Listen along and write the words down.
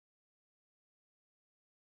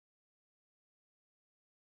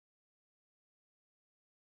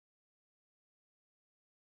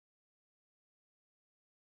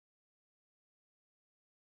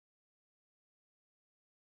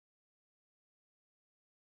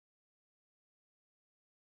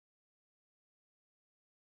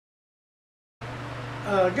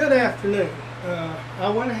Good afternoon. I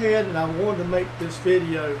went ahead and I wanted to make this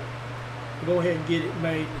video, go ahead and get it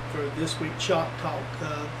made for this week's Shop Talk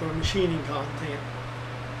for machining content.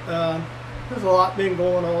 There's a lot been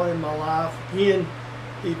going on in my life. Again,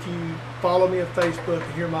 if you follow me on Facebook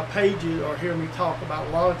and hear my pages or hear me talk about a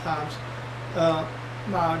lot of times,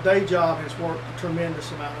 my day job has worked a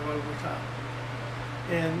tremendous amount of overtime.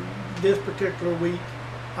 And this particular week,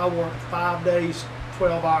 I worked 5 days,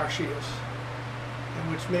 12-hour shifts, and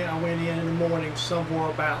which meant I went in the morning somewhere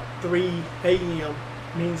about 3 a.m.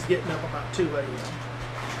 means getting up about 2 a.m.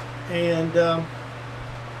 And that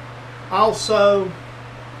also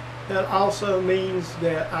means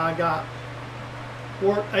that I got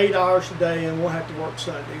work 8 hours today, and we'll have to work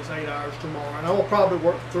Sundays 8 hours tomorrow, and I will probably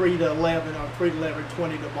work 3 to 11 or 3 to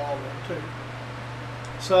 11:20 tomorrow too.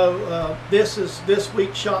 So this is this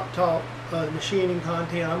week's Shop Talk machining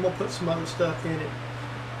content. I'm gonna put some other stuff in it.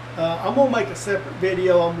 I'm gonna make a separate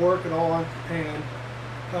video I'm working on, and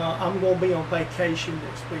I'm gonna be on vacation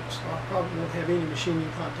next week, so I probably won't have any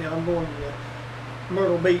machining content. I'm going to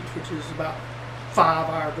Myrtle Beach, which is about a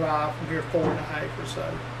 5-hour drive from here, 4.5 or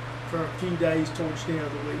so, for a few days towards the end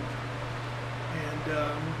of the week. And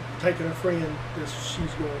taking a friend,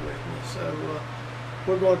 she's going with me. So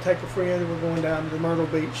we're going to take a friend, and we're going down to Myrtle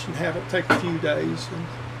Beach and have it take a few days and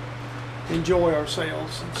enjoy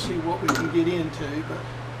ourselves and see what we can get into. But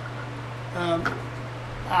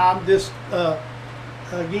I'm just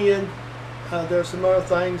again, there's some other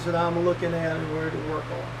things that I'm looking at and where to work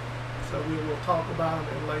on. So we will talk about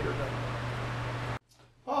them at a later date.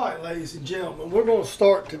 All right, ladies and gentlemen, we're going to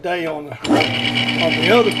start today on the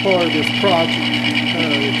other part of this project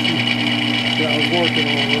that I was working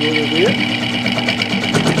on a little bit.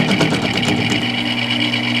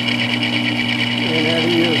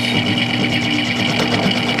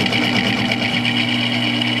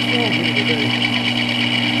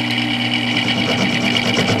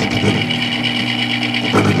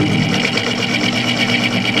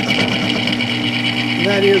 And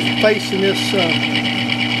that is facing this.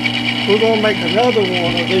 We're going to make another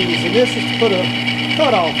one of these, and this is to put a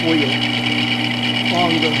cutoff wheel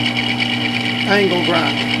on the angle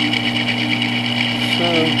grinder. So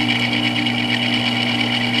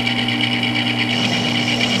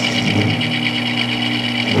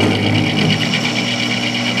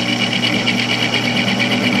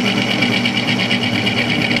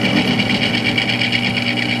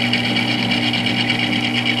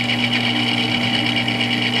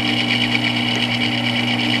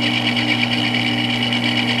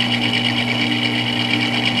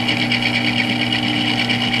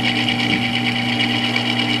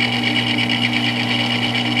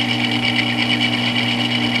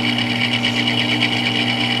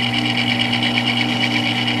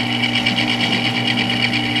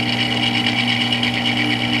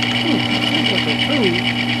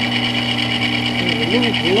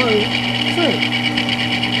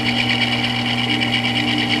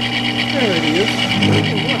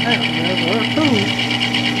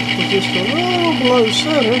just a little below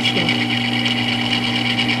center,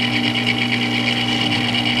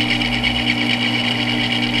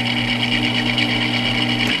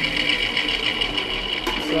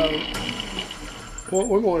 so what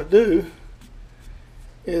we're going to do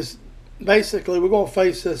is basically we're going to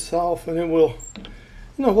face this off, and then we'll,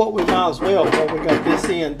 you know what, we might as well, while we got this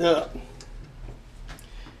end up,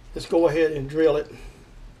 let's go ahead and drill it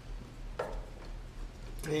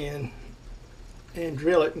and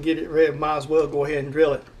drill it and get it ready. Might as well go ahead and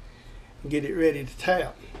drill it and get it ready to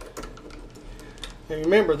tap. And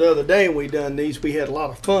remember, the other day we done these, we had a lot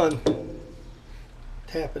of fun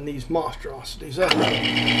tapping these monstrosities up.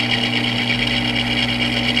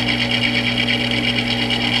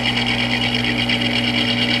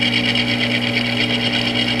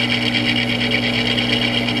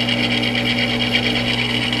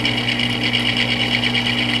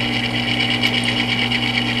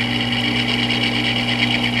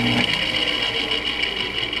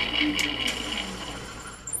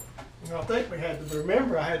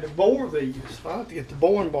 Remember, I had to bore these. I have to get the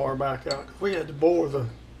boring bar back out. We had to bore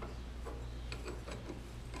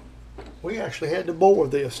we actually had to bore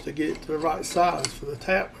this to get it to the right size for the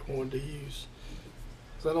tap we wanted to use,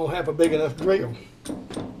 because I don't have a big enough drill.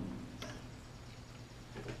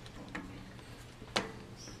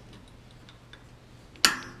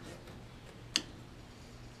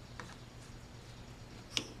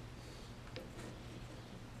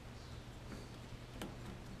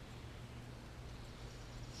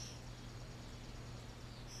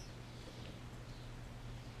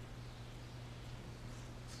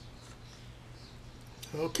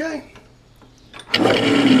 Okay.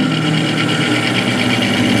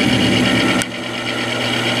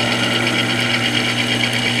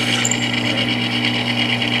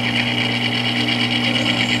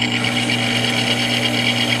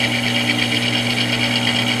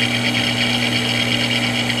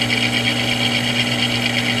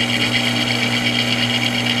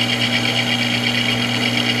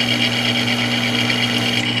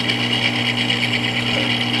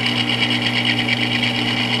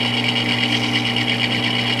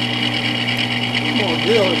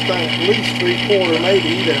 3/4, maybe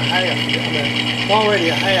even a half. I mean, I'm already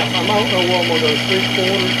a half. I don't know what I'm gonna go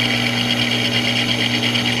 3/4.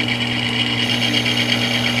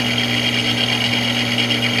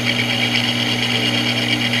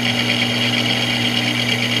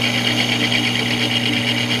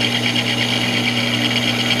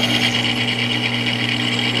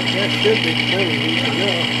 That should be plenty easy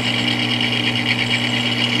enough.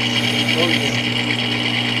 Oh yeah.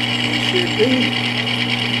 Should be.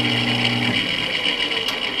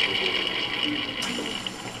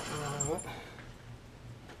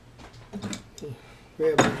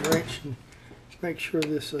 Grab the wrench and make sure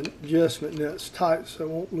this adjustment nut's tight so I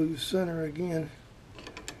won't lose center again.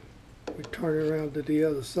 We turn it around to the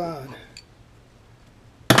other side.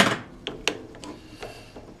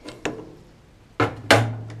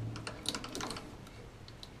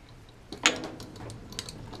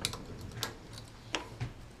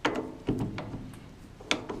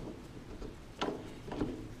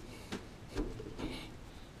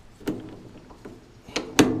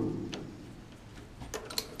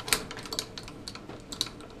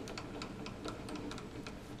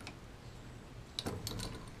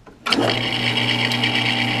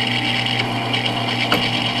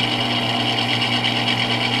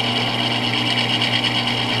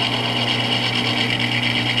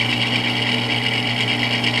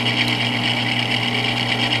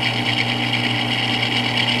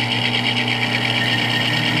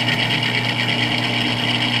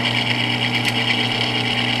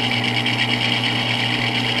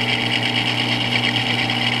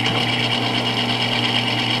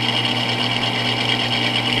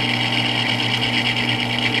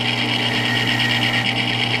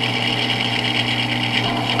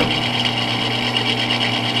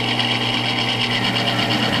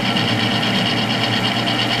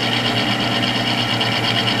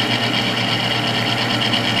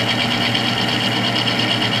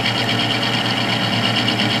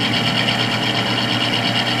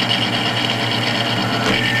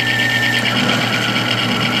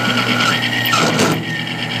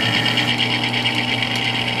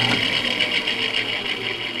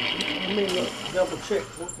 Double check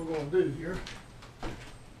what we're going to do here.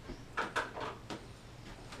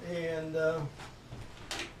 And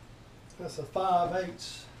that's a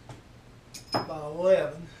 5/8 by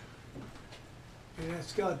 11. And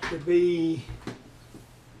that's got to be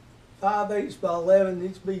 5/8 by 11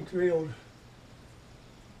 needs to be drilled.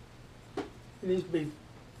 It needs to be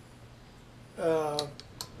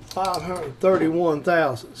 531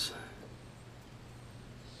 thousandths.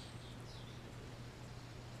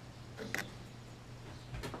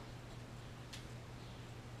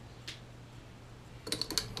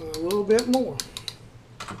 A little bit more. It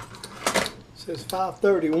says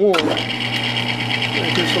 531.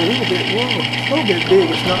 If it's a little bit low, a little bit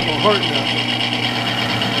big, it's not going to hurt nothing.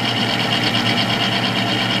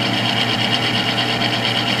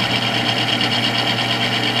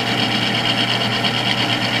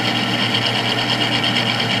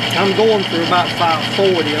 I'm going for about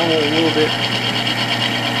 540. I want a little bit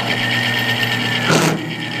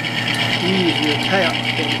easier tap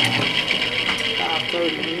than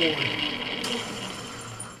 531.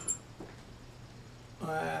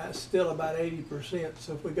 Still about 80%.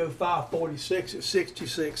 So if we go 546 at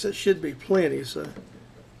 66, that should be plenty. So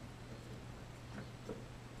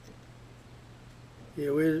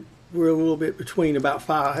yeah, we're a little bit between about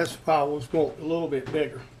 5. That's why I was wanting a little bit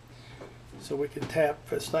bigger, so we can tap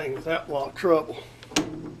this thing without a lot of trouble.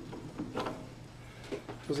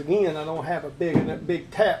 Because again, I don't have a big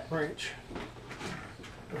tap wrench.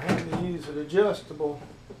 I have to use an adjustable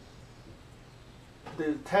to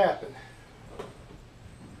do the tapping.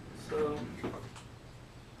 So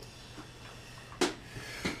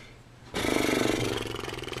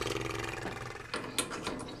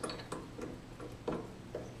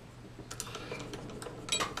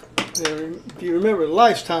if you remember the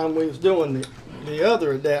last time we was doing the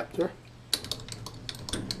other adapter,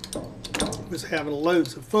 was having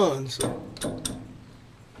loads of fun. So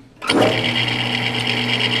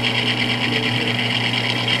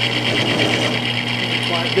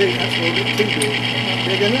quite big. That's a little bit too big. Not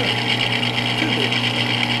big enough. Too big.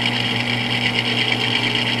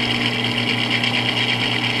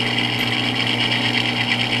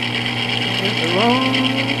 Went the wrong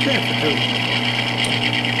temperature.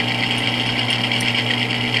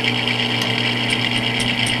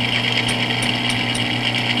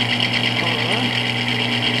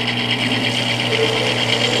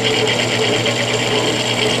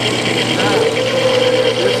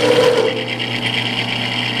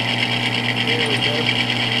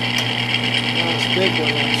 Big one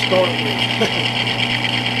to start with.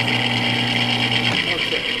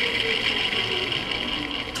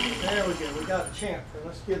 camper.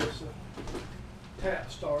 Let's get us a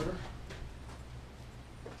tap starter.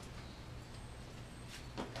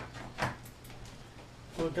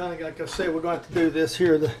 Well, kind of like I said, we're going to have to do this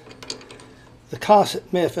here, the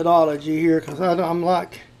Cosset methodology here, because I'm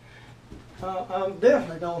like, I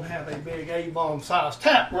definitely don't have a big A-bomb size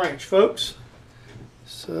tap wrench, folks.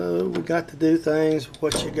 So we got to do things with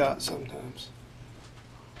what you got sometimes.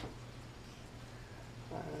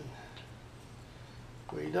 And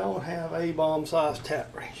we don't have A-bomb size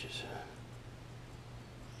tap wrenches.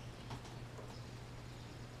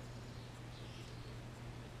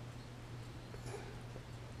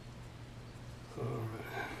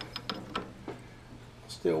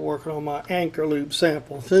 Still working on my anchor loop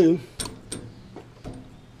sample too.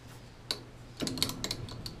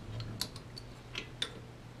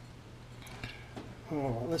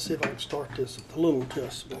 Alright, let's see if I can start this with a little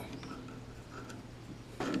adjustable.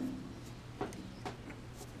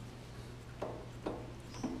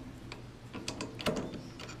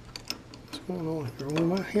 What's going on here? We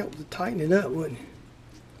might help to tighten it up, wouldn't it?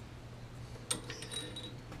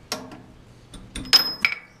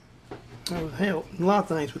 That would help. A lot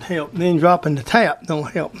of things would help. And then dropping the tap don't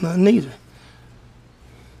help none either.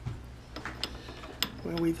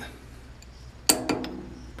 Well, we've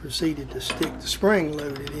proceeded to stick the spring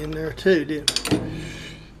loaded in there too, didn't we?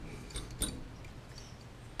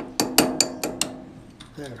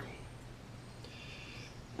 There.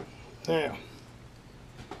 Now,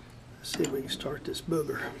 let's see if we can start this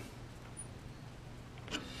booger.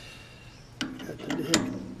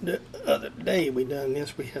 The other day we done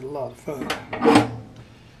this, we had a lot of fun.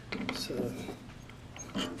 So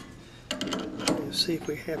let's see if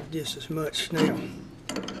we have just as much now.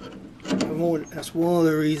 That's one of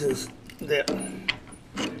the reasons that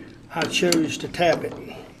I chose to tap it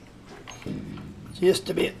just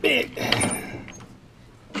a bit big,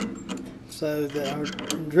 so that I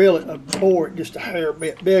would drill it or bore it just a hair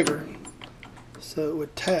bit bigger, so it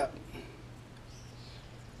would tap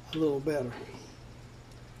a little better.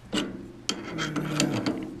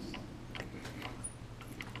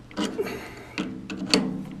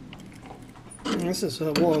 This is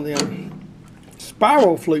one of them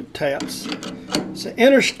spiral flute taps. It's an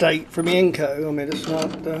Interstate from Inco. I mean, it's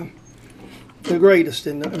not the greatest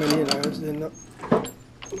in the, it's in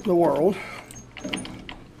the world.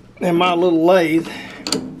 And my little lathe,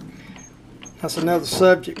 that's another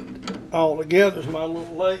subject altogether, is my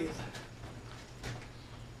little lathe.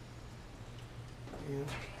 And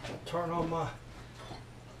I'll turn on my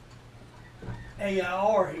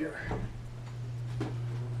AIR here.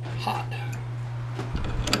 Hot.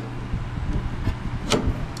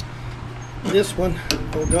 This one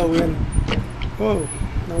will go in. Whoa,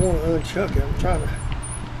 I don't want to unchuck it. I'm trying to.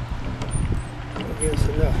 I guess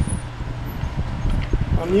enough.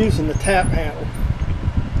 I'm using the tap handle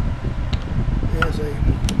as a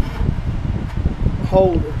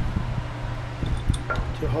holder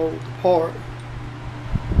to hold the part.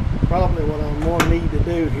 Probably what I'm going to need to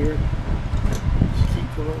do here, to keep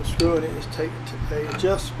from unscrewing it, is take it to the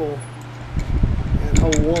adjustable and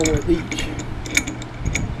hold one with each.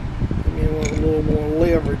 And with a little more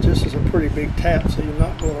leverage. This is a pretty big tap, so you're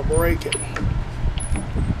not going to break it.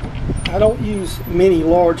 I don't use many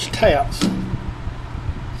large taps,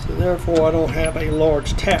 so therefore I don't have a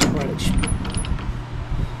large tap wrench.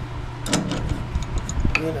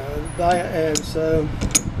 And so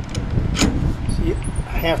you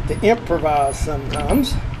have to improvise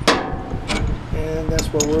sometimes, and that's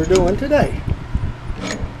what we're doing today,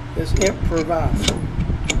 is improvising.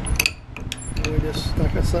 We just,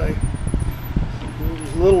 like I say,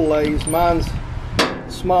 these little lathes. Mine's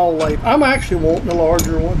small lathe. I'm actually wanting a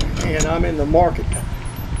larger one, and I'm in the market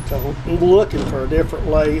looking for a different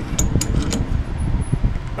lathe.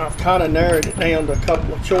 I've kind of narrowed it down to a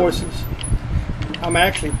couple of choices. I'm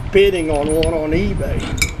actually bidding on one on eBay.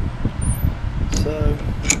 So,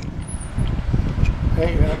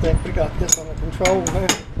 anyway, I think we got this under control now.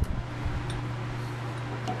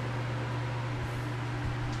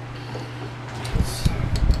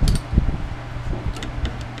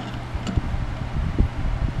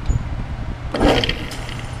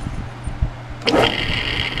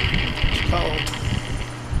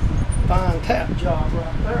 Fine tap job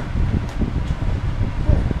right there.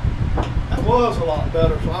 That was a lot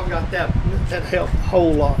better, so I've got that helped a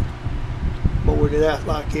whole lot more to that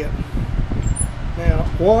like it. Now,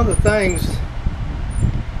 one of the things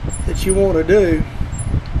that you want to do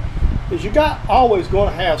is you got always going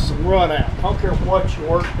to have some run out. I don't care what you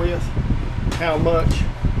work with, how much.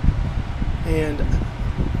 And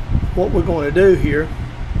what we're going to do here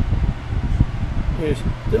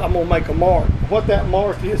I'm gonna make a mark. What that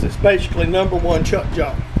mark is, it's basically #1 chuck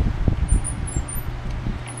jaw.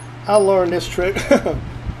 I learned this trick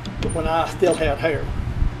when I still had hair.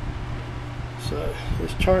 So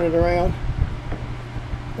just turn it around,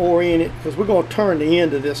 orient it, because we're going to turn the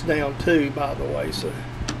end of this down too, by the way. So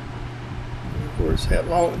where's that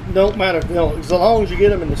long? Don't matter, as long as you get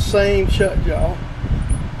them in the same shut jaw,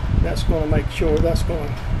 that's going to make sure, that's going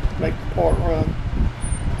to make the part run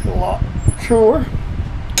a lot truer.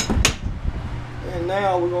 And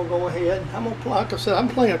now we're going to go ahead. I'm going to, like I said, I'm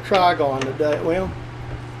playing a trigon today. Well,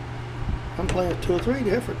 I'm playing 2 or 3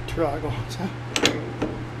 different trigons.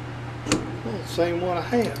 Same one I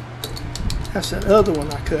had. That's that other one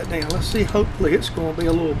I cut down. Let's see, hopefully it's going to be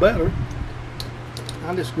a little better.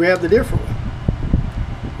 I just grabbed a different one.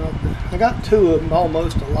 I got 2 of them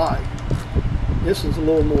almost alike. This is a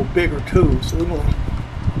little more bigger tool, so we're going to...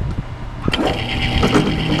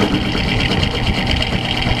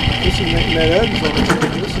 This is making that edge on it.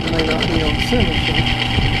 This may not be on the center, so.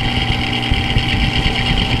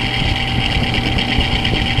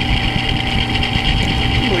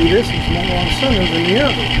 This is more on center than the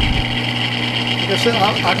other. Like I said,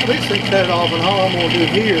 I could easily cut it off, and all I'm going to do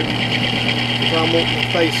here is I'm going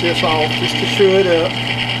to face this off just to show it up.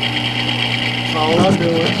 That's all I'm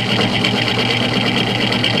doing.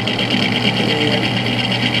 And,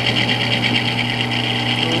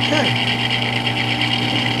 okay.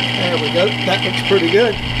 There we go. That looks pretty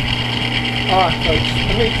good. Alright folks,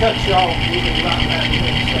 let me cut you off. You can right back in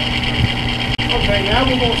a second. Okay, now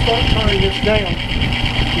we're going to start turning this down.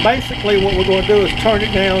 Basically what we're going to do is turn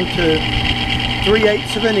it down to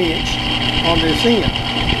 3/8 of an inch on this end.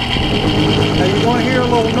 Now you're going to hear a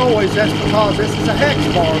little noise. That's because this is a hex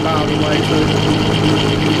bar, by the way. So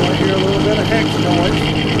you're going to hear a little bit of hex noise.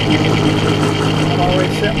 I've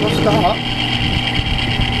already set my stop.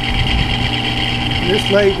 This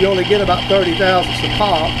lathe you only get about 30 thousandths a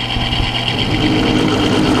pop.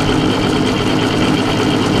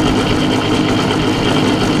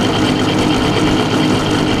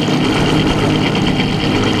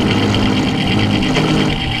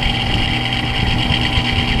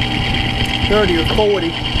 30 or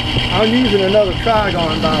 40. I'm using another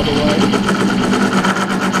trigon, by the way.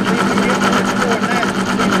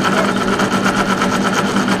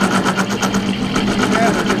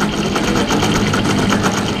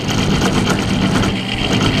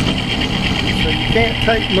 So you can't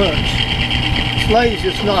take much. Slay's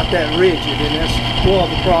just not that rigid, and that's one of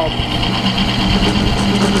the problems.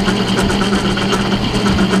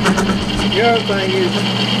 The other thing is,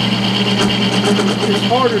 it's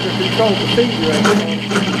harder to control the feed rate.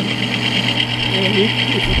 And if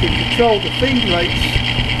you can control the feed rates,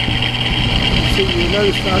 see, you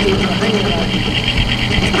notice I do my hand like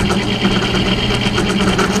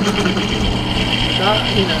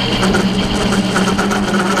you know.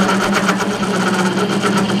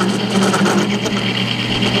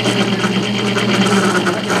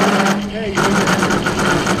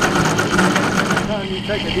 Every time you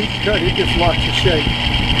take a deep cut, it just locks the shape.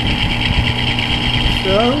 So,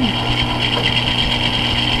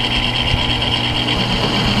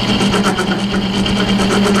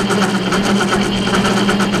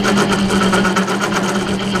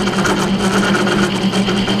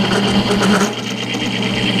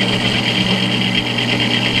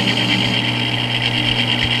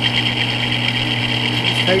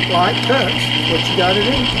 take light cuts, what you got to do.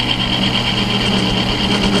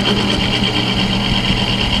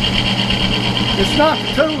 It's not the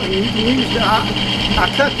tooling, you can use the, I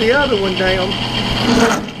cut the other one down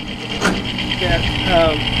that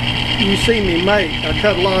you see me make. I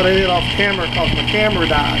cut a lot of it off camera because my camera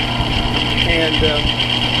died. And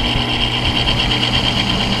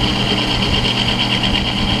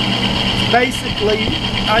basically,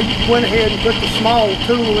 I went ahead and put the small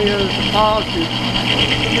tool in as a positive.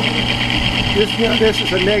 This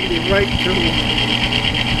is a negative rate tool.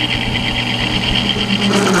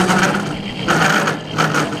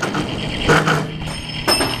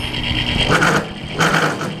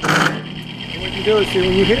 Do is see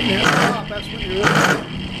when you're hitting that top, that's what you're looking at.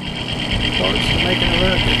 Starts making a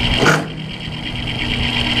record.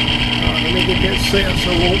 Let me get that set so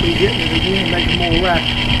I won't be hitting it again, making more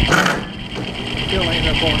racket. Still ain't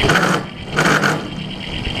up on it.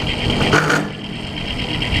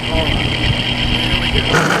 Alright, there we go.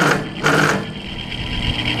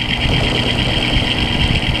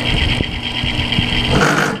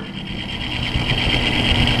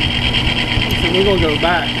 We're going to go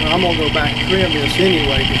back. I'm going to go back and trim this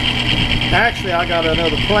anyway. Actually, I got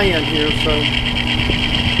another plan here, so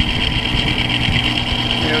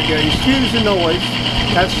there we go. Excuse the noise.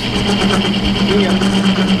 That's,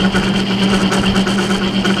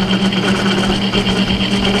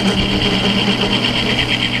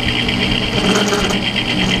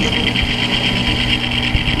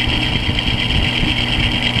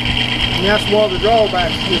 and that's one of the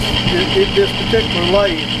drawbacks this particular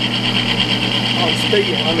lathe on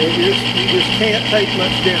steel. I mean, you just can't take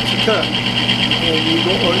much denser cut, and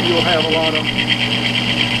you'll have a lot of.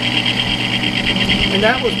 And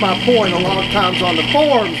that was my point a lot of times on the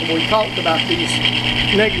forums when we talked about these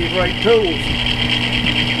negative rate tools.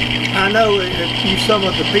 I know if some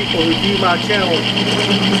of the people who view my channel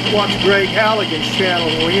watch Greg Halligan's channel,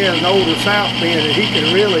 where he has an older South Bend, and he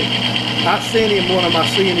can really, I sent him one of my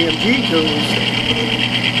CNMG tools.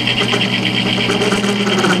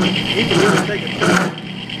 He can really take it down.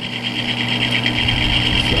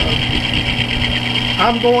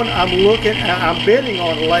 I'm bidding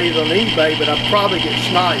on a lathe on eBay, but I'll probably get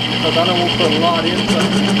sniped because I don't want to put a lot into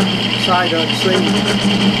sight unseen.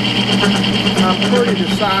 I'm pretty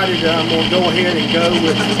decided that I'm going to go ahead and go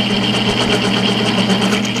with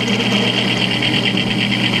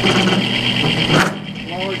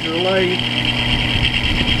larger lathe.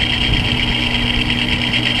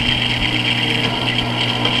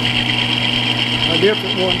 A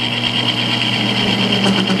different one.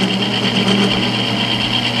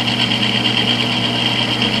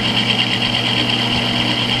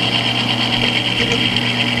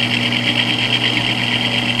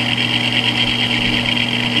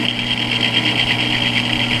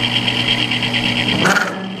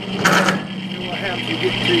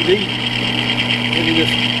 Too deep into this.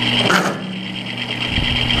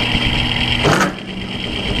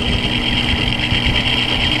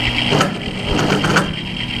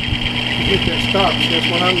 Get that stop. That's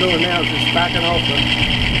what I'm doing now, is just backing off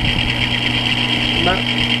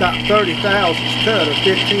about 30 thousandths cut or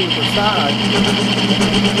 15 per side.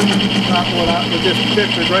 Not what with this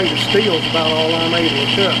particular grade of steel is about all I'm able to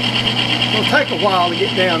cut. It'll take a while to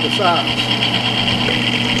get down to size.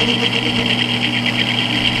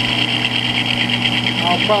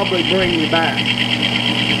 I'll probably bring you back.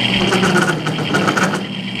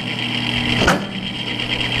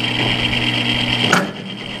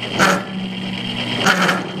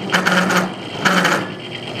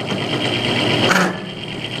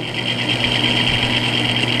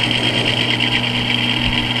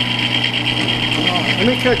 Let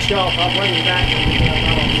me cut you off. I'll bring you back.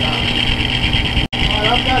 Alright,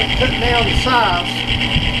 I've got it cut down to size,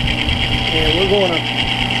 and we're going to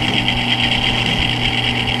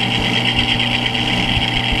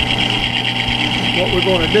what we're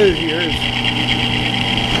going to do here is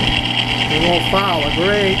we're going to file a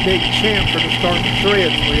great big chamfer to start the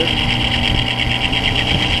threads with.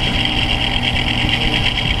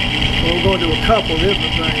 We're going to do a couple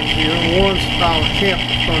different things here. One's file a chamfer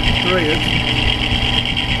to start the threads.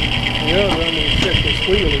 The other, I'm going to set this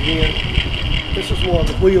wheel again. This is one of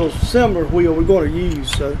the wheels, similar wheel we're going to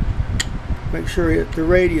use, so make sure that the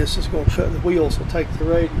radius is going to cut the wheels, so take the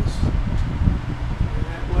radius. And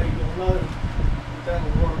that way you'll know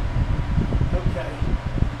that'll work. Okay.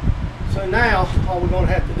 So now all we're going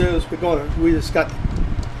to have to do is we just got to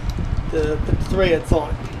put the threads on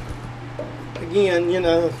it. Again, you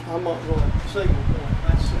know, I'm not going to signal point.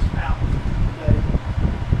 That's just out. Okay.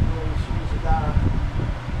 I'm going to use a die.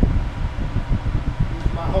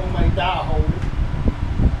 Use my homemade die holder.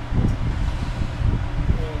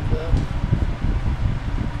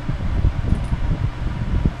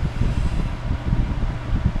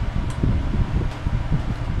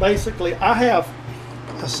 Basically, I have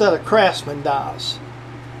a set of Craftsman dies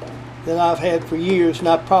that I've had for years, and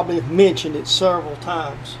I probably have mentioned it several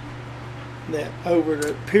times that over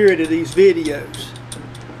the period of these videos.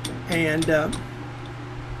 And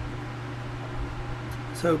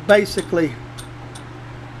so basically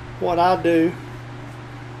what I do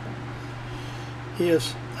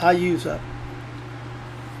is I use a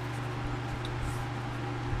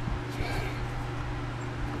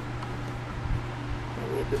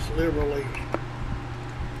just liberally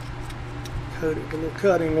coat it with a little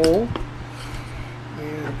cutting oil,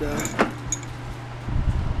 and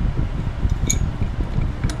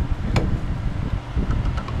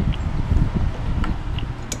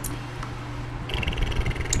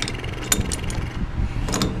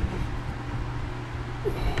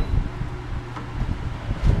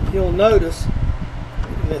you'll notice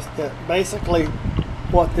that basically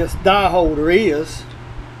what this die holder is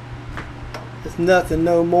nothing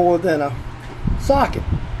no more than a socket.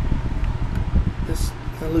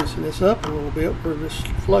 I'll loosen this up a little bit where this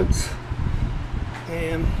floats,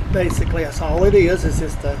 and basically that's all it is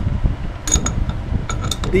just a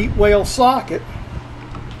deep well socket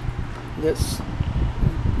that's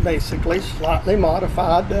basically slightly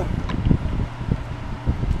modified to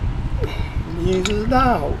use as a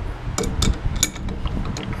die holder,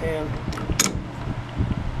 and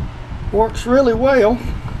works really well,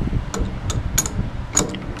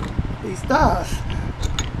 these dies.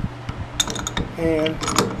 And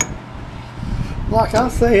like I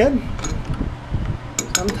said,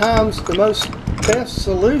 sometimes the best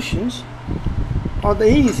solutions are the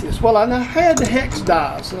easiest. Well, I had the hex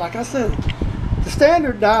dies, and like I said, the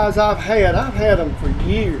standard dies I've had them for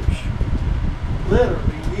years,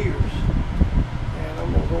 literally years. And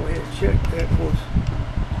I'm gonna go ahead and check that. Of course,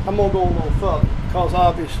 I'm gonna go a little further because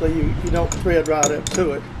obviously you don't thread right up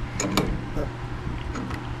to it. But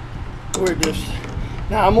we're just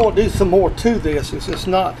now. I'm gonna do some more to this. It's just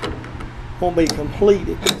not gonna be complete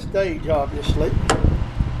at this stage, obviously.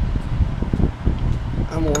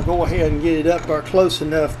 I'm going to go ahead and get it up there close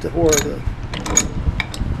enough to where the...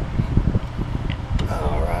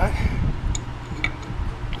 Alright.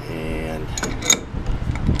 And...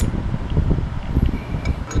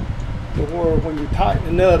 to where when you tighten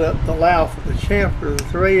the nut up to allow for the chamfer, the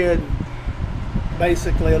thread,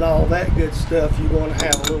 basically and all that good stuff, you're going to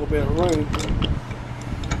have a little bit of room.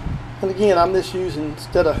 And again, I'm just using,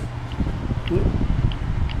 instead of...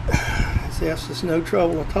 See, that's just no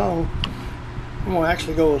trouble at all. I'm going to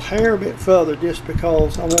actually go a hair bit further just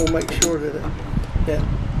because I want to make sure that that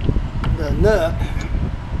the nut,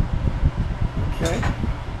 okay,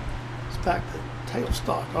 let's back the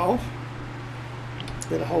tailstock off,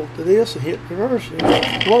 get a hold to this and hit reverse.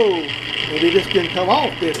 Whoa, but it just didn't come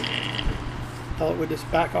off, did it? Thought it would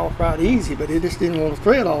just back off right easy, but it just didn't want to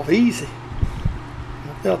thread off easy.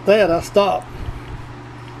 I felt that, I stopped.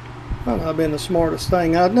 Well, not been the smartest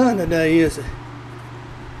thing I've done today, is it?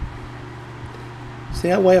 See,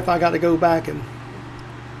 that way if I got to go back and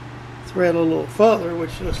thread a little further,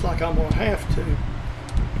 which looks like I'm going to have to,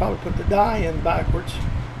 probably put the die in backwards.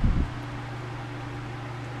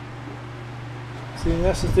 See,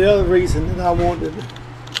 this is the other reason that I wanted to,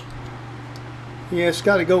 yeah, it's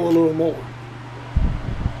got to go a little more.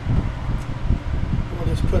 I'll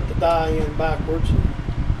just put the die in backwards and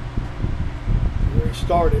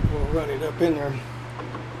restart it. We'll run it up in there.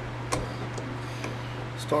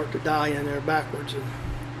 Start the die in there backwards, and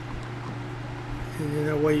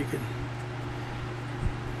that way you can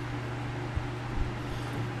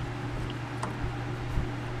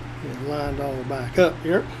get it lined all back up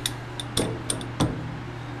here.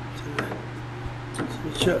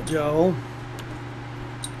 Some chuck jaw,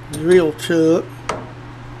 real chuck.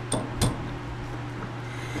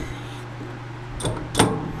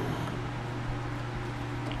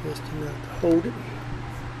 Just enough to hold it.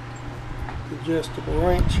 Adjustable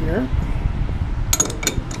wrench here.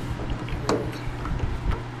 We'll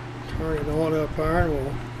turn it on up there and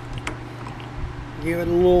we'll give it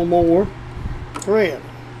a little more thread.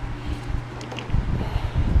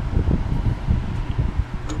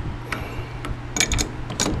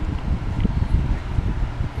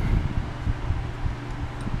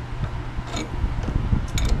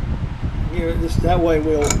 Give it this, that way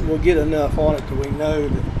we'll get enough on it that we know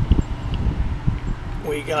that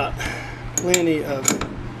we got plenty of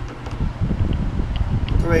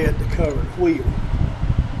thread to cover the wheel.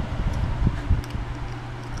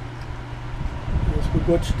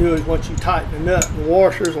 What you do is once you tighten the nut and the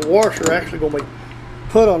washer actually going to be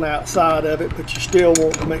put on the outside of it, but you still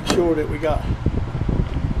want to make sure that we got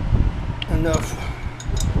enough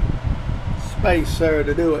space there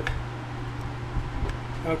to do it.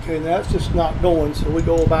 Okay, now it's just not going, so we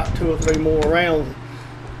go about 2 or 3 more rounds.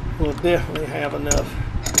 We'll definitely have enough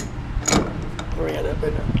thread up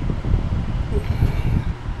in there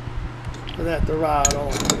for that to ride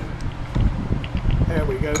on. There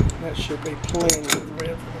we go. That should be plenty of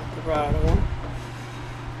thread for that to ride on.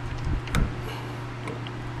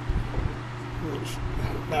 We'll just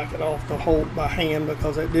back it off to hold by hand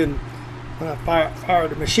because it didn't. When I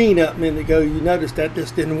fired the machine up a minute ago, you noticed that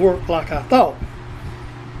this didn't work like I thought.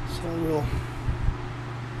 So we'll.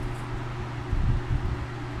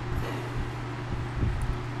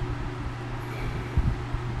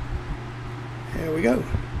 There we go.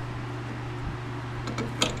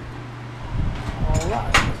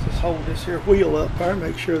 Alright, let's just hold this here wheel up there,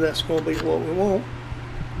 make sure that's going to be what we want.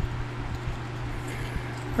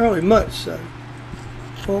 Fairly much so.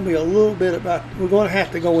 It's going to be a little bit about, we're going to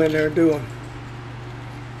have to go in there and do them.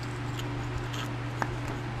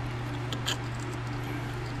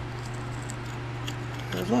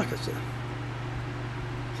 It's like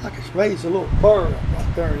it's raised a little burr up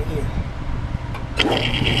right there in the end.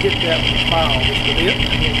 Get that with the file just a bit.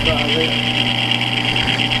 We'll try that.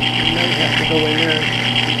 You may have to go in there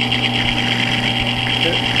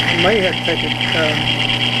may have to take a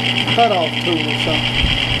cutoff tool or something.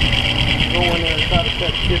 Go in there and try to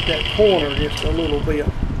get that corner just a little bit.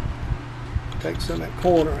 Take some of that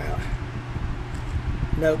corner out.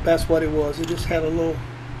 Nope, that's what it was. It just had a little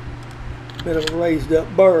bit of a raised up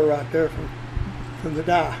burr right there from the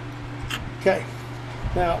die. Okay,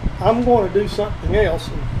 now I'm going to do something else,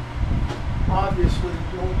 and obviously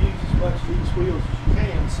you don't use as much of these wheels as you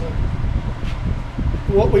can. So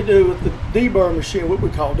what we do with the deburr machine, what we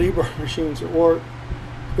call deburr machines at work,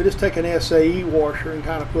 we just take an SAE washer and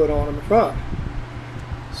kind of put on in the front.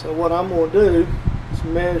 So what I'm going to do is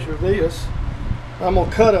measure this. I'm going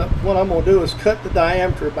to cut up, what I'm going to do is cut the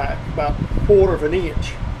diameter back about 1/4 of an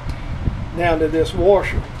inch down to this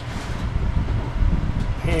washer.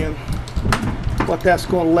 And what that's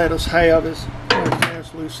going to let us have is,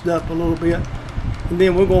 that's loosened up a little bit. And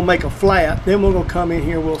then we're going to make a flat. Then we're going to come in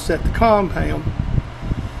here, we'll set the compound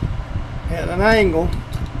at an angle.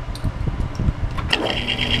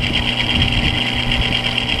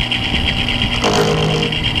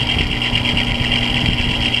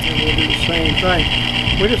 Same thing.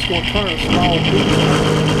 We're just going to turn a small piece.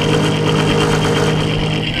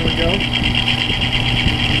 There we go.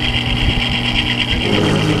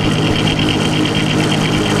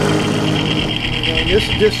 And this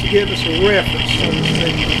is just to give us a reference, so to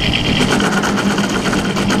speak.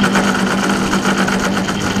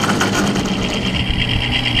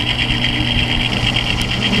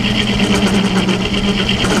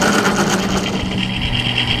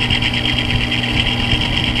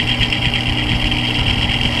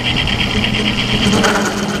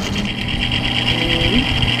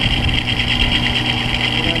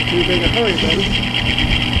 Too big a hurry, buddy.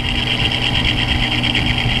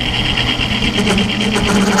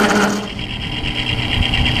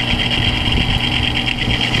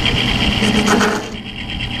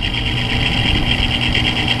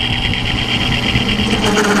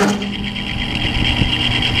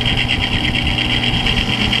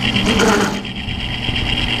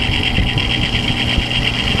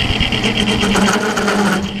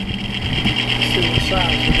 See what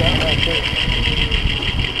size we got right there.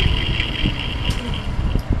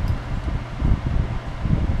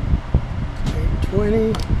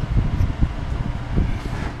 20.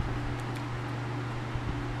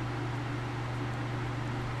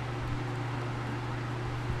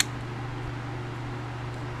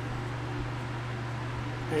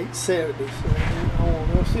 $8.70.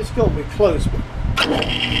 So it's going to be close, but I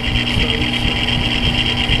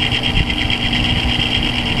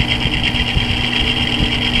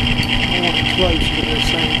want it close to the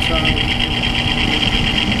same time.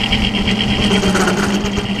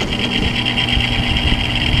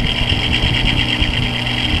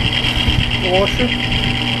 Washer.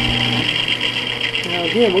 Now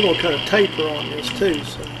again, we're going to cut a taper on this too.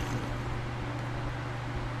 So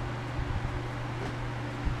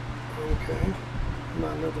okay,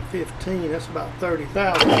 about another 15. That's about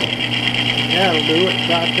 30,000. That'll do it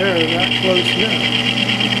right there. Right close enough.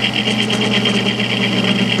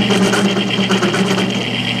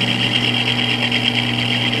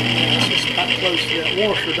 Yeah, that's just about close to that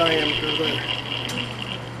washer diameter there.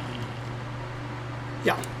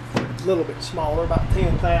 Yeah. A little bit smaller, about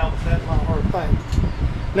 10 thou, but that's not hard thing.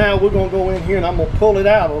 Now we're going to go in here and I'm going to pull it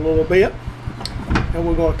out a little bit, and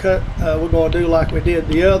we're going to cut. We're going to do like we did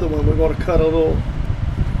the other one. We're going to cut a little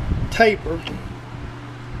taper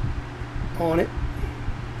on it,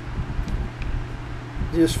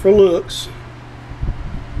 just for looks,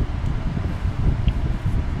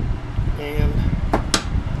 and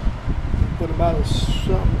put about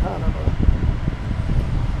some kind of a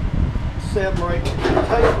 7 or 8 inch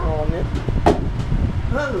taper on it.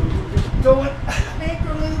 Oh, we're just going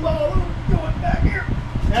anchor lube all over, going back here.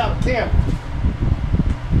 Out of camera.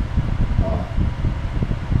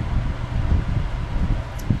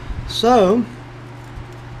 So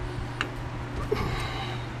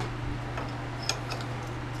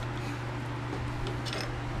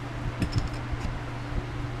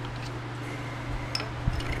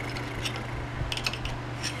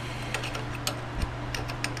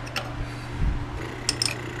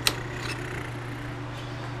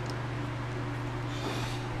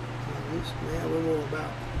now we're more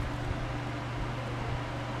about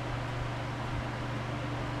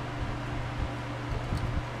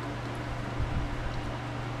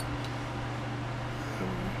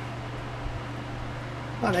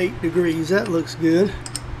about 8 degrees. That looks good.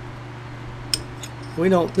 We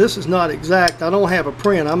don't, this is not exact. I don't have a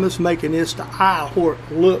print. I'm just making this the eye where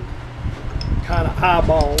it look, kind of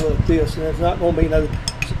eyeball look this, and it's not going to be no,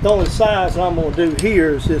 the only size I'm going to do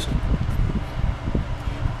here is just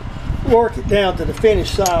work it down to the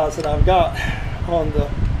finished size that I've got on the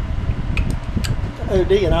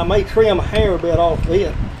OD, and I may trim a hair bit off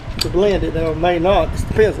it to blend it, or may not. It just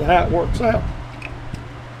depends on how it works out.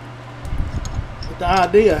 But the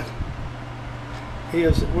idea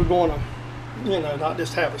is that we're going to, you know, not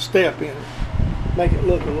just have a step in it, make it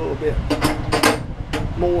look a little bit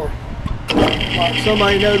more like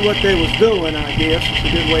somebody knowed what they was doing, I guess. It's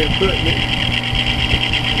a good way of putting it.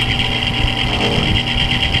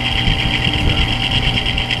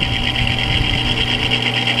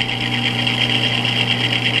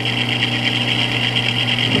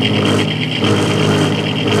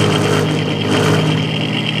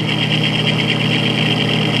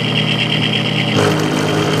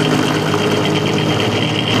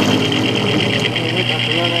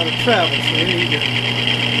 Travel, so we need to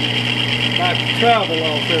back the travel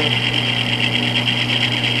off there.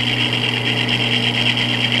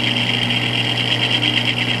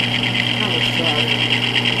 Let's try it.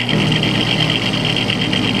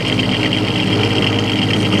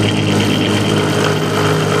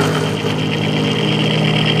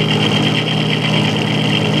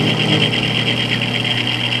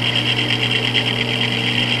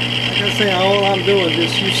 Like I say, all I'm doing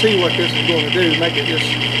is you see what this is going to do, make it just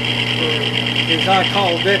as I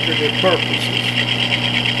call decorative purposes.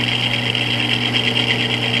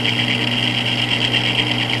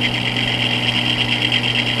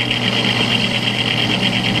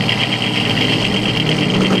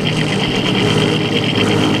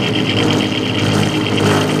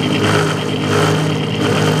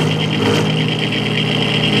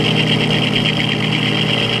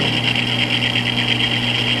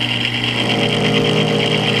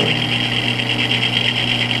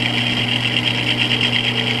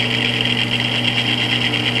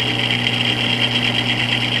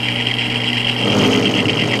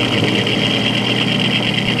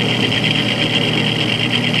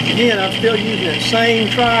 Again, I'm still using that same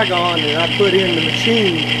trigon that I put in the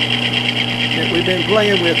machine that we've been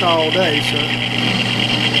playing with all day. So.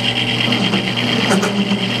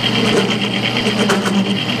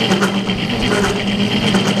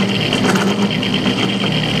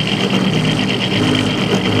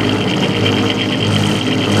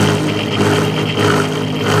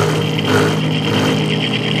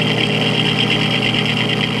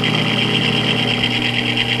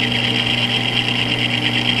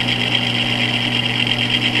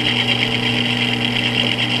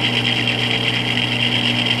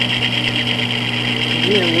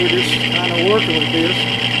 Again, we're just kind of working with this.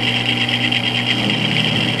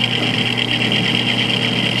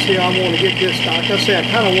 See, I want to get this, like I said, I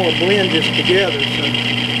kind of want to blend this together. So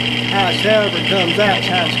however it comes out, it's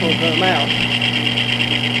how it's going to come out.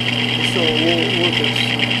 So we'll work it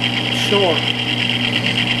short.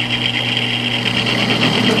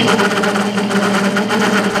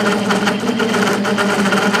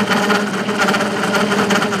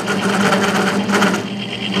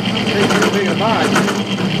 Take a bigger bite.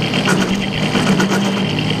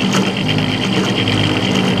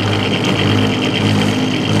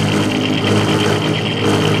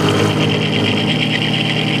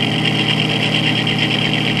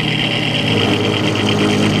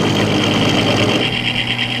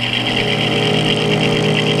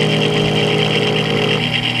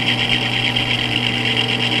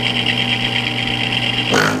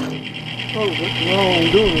 Oh, what's wrong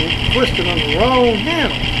doing? Twisting on the wrong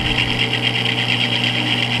handle.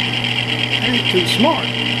 Ain't too smart.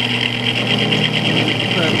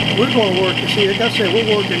 But we're going to work, you see, like I said, we're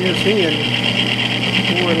working this in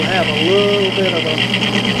where it'll have a little bit of a,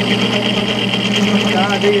 the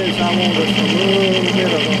idea is I want us a little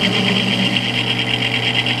bit of a,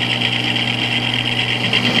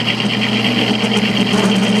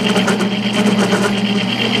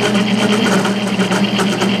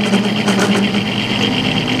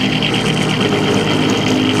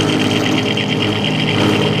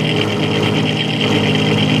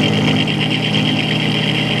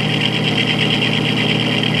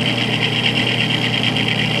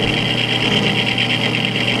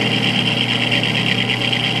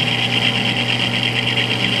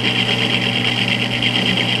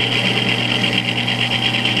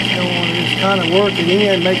 kind of work it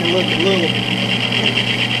in, make it look a little bit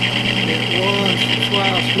once or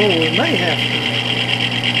twice more. It may have to.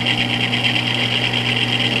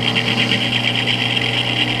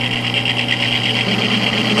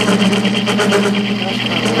 That's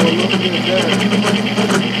kind of a little bit better.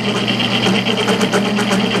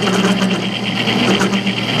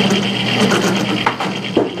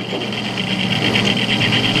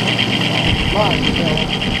 Right,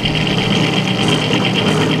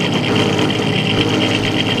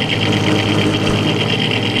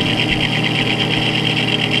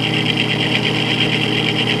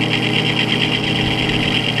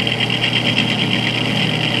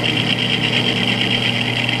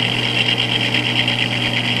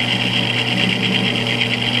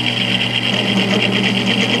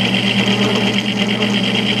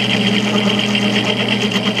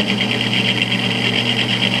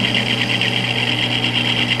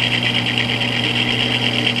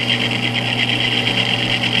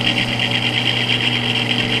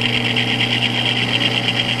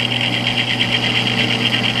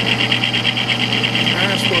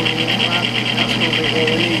 That's going to be what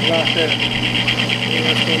we need right there. And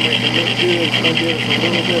that's going to make it look good. It's going to give us a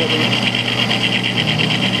little bit of a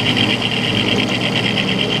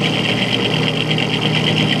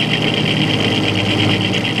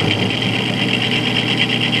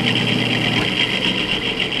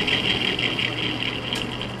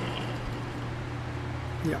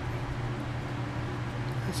yeah.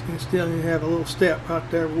 It's going to still have a little step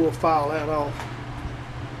right there. We'll file that off.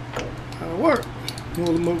 That'll work.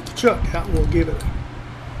 We'll move the chuck out and we'll give it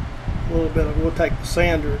a little bit of, we'll take the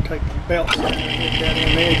sander, take the belt sander and get that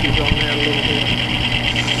in the edges on that a little bit.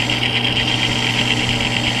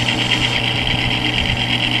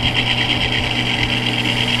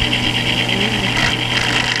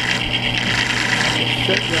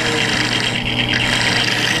 Shut that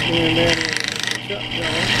in. And that in. Shut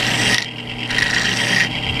that.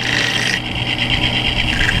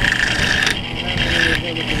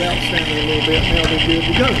 The belt sander a little bit and they'll be good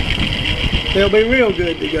to go. They'll be real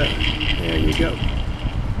good to go. There you go.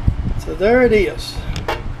 So there it is.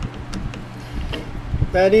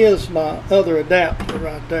 That is my other adapter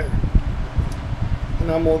right there.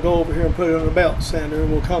 And I'm going to go over here and put it on the belt sander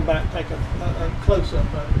and we'll come back and take a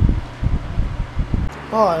close-up of it.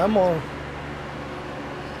 Alright, I'm going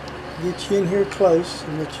to get you in here close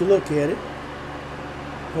and let you look at it.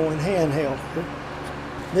 Going handheld here.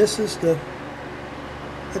 This is the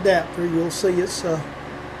adapter. You'll see it's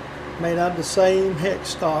made out of the same hex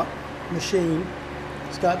stock machine.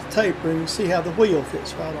 It's got the taper and you see how the wheel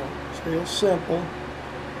fits right on. It's real simple.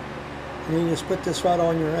 And then you just put this right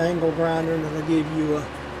on your angle grinder and it'll give you a,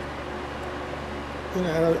 you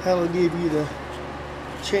know, that'll give you the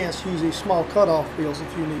chance to use these small cutoff wheels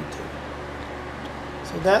if you need to.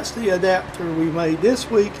 So that's the adapter we made this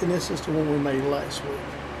week, and this is the one we made last week.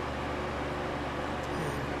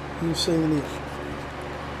 And you've seen it.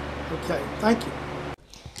 Okay, thank you.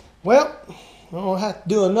 Well, I'll have to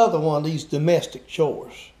do another one of these domestic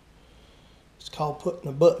chores. It's called putting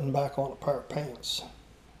a button back on a pair of pants.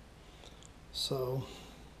 So,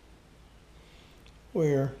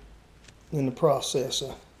 we're in the process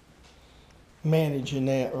of managing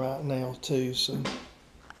that right now too. So,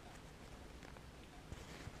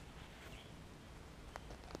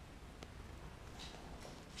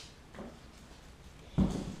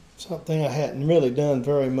 something I hadn't really done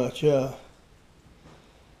very much of.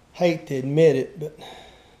 Hate to admit it, but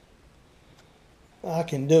I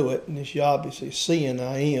can do it, and as you obviously seeing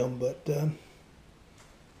I am, but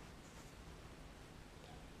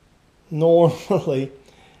normally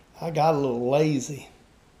I got a little lazy.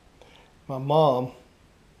 My mom,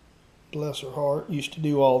 bless her heart, used to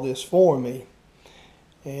do all this for me,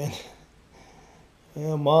 and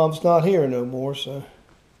well, Mom's not here no more, so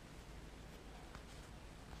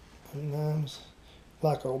sometimes,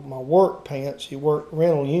 like my work pants, you work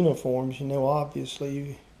rental uniforms, you know,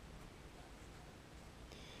 obviously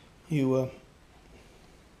you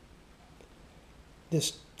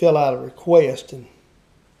just fill out a request and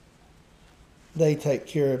they take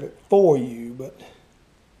care of it for you, but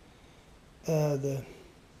the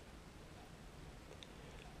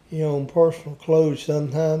your own personal clothes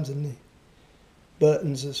sometimes, and the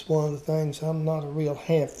buttons is one of the things I'm not a real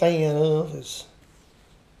fan of.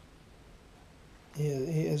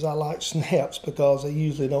 Is I like snaps because they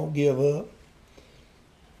usually don't give up,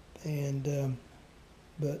 and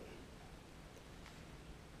but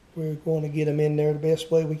we're going to get them in there the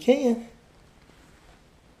best way we can,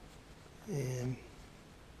 and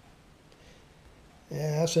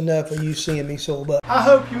yeah, that's enough of you seeing me so bad. I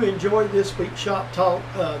hope you enjoyed this week's Shop Talk.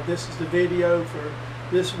 This is the video for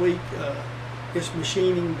this week. It's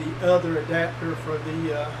machining the other adapter for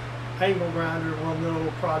the angle grinder, one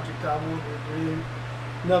little project I wanted to do.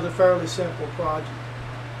 Another fairly simple project.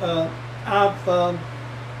 I've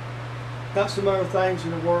got some other things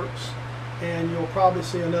in the works, and you'll probably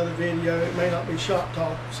see another video. It may not be Shop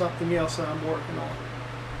Talk, something else I'm working on.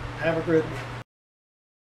 Have a good one.